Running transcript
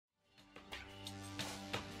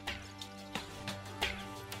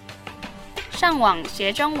上网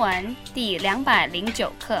学中文第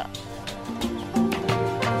209课。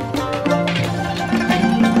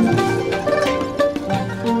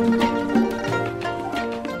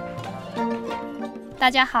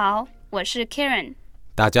大家好，我是 Karen。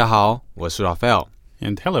大家好，我是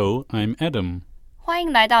Raphael。And hello, I'm Adam。欢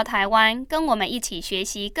迎来到台湾，跟我们一起学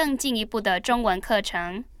习更进一步的中文课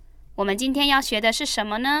程。我们今天要学的是什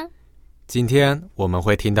么呢？今天我们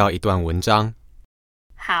会听到一段文章。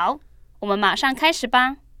好，我们马上开始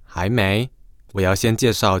吧。还没，我要先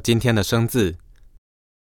介绍今天的生字。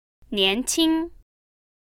年轻。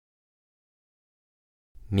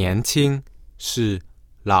年轻是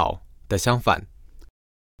老的相反。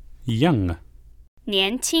Young。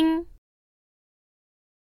年轻。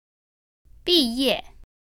毕业。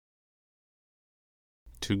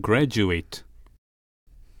To graduate。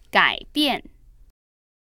改变。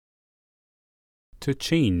To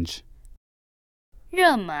change。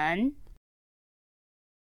热门。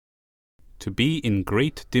To be in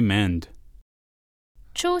great demand。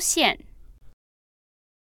出现。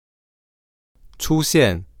出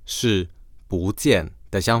现是不见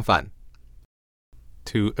的相反。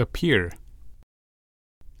To appear。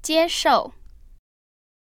接受。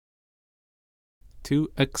To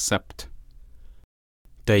accept。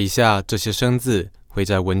等一下，这些生字会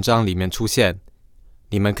在文章里面出现，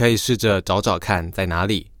你们可以试着找找看在哪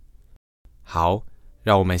里。好，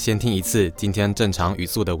让我们先听一次今天正常语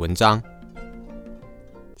速的文章。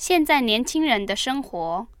现在年轻人的生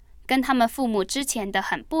活跟他们父母之前的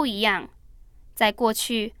很不一样。在过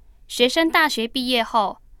去，学生大学毕业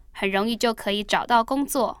后很容易就可以找到工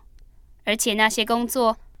作，而且那些工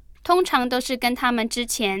作通常都是跟他们之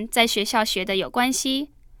前在学校学的有关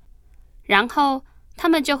系，然后他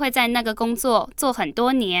们就会在那个工作做很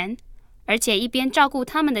多年，而且一边照顾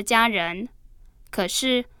他们的家人。可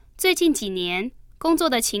是最近几年，工作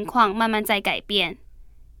的情况慢慢在改变，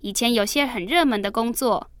以前有些很热门的工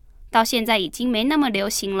作，到现在已经没那么流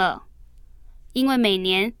行了。因为每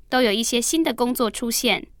年都有一些新的工作出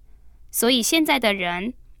现，所以现在的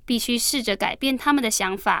人必须试着改变他们的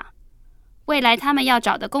想法。未来他们要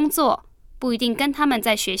找的工作不一定跟他们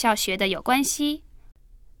在学校学的有关系，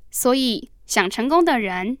所以想成功的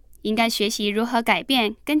人应该学习如何改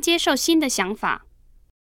变跟接受新的想法。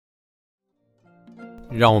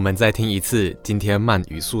让我们再听一次今天慢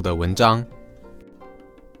语速的文章。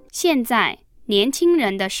现在年轻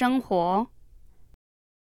人的生活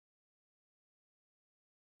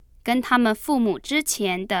跟他们父母之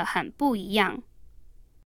前的很不一样。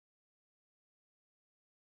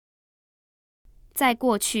在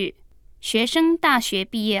过去，学生大学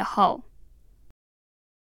毕业后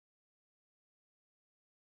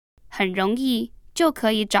很容易就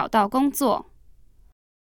可以找到工作，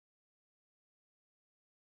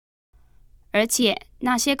而且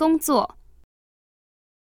那些工作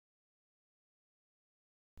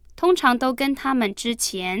通常都跟他们之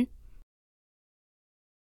前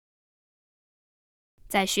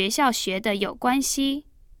在学校学的有关系，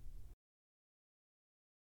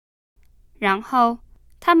然后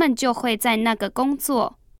他们就会在那个工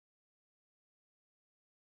作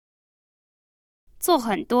做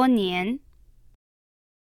很多年，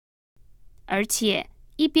而且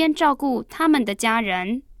一边照顾他们的家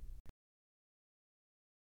人。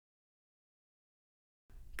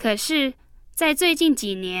可是，在最近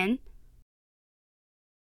几年，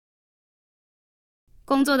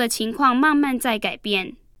工作的情况慢慢在改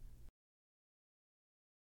变。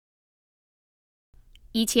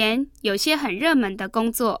以前有些很热门的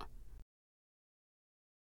工作，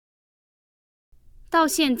到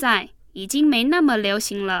现在已经没那么流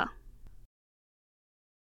行了。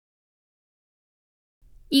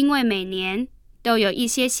因为每年都有一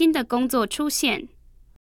些新的工作出现，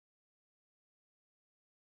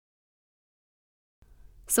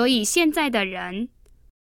所以现在的人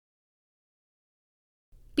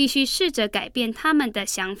必须试着改变他们的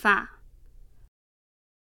想法。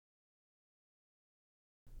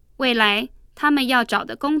未来他们要找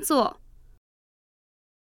的工作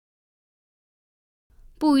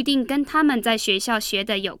不一定跟他们在学校学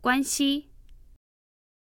的有关系，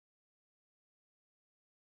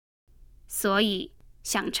所以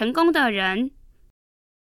想成功的人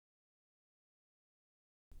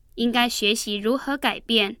应该学习如何改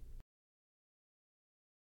变，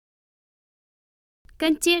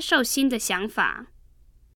跟接受新的想法。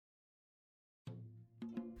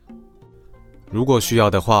如果需要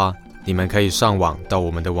的话，你们可以上网到我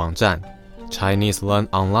们的网站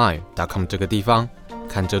ChineseLearnOnline.com 这个地方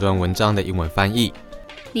看这段文章的英文翻译。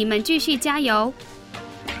你们继续加油，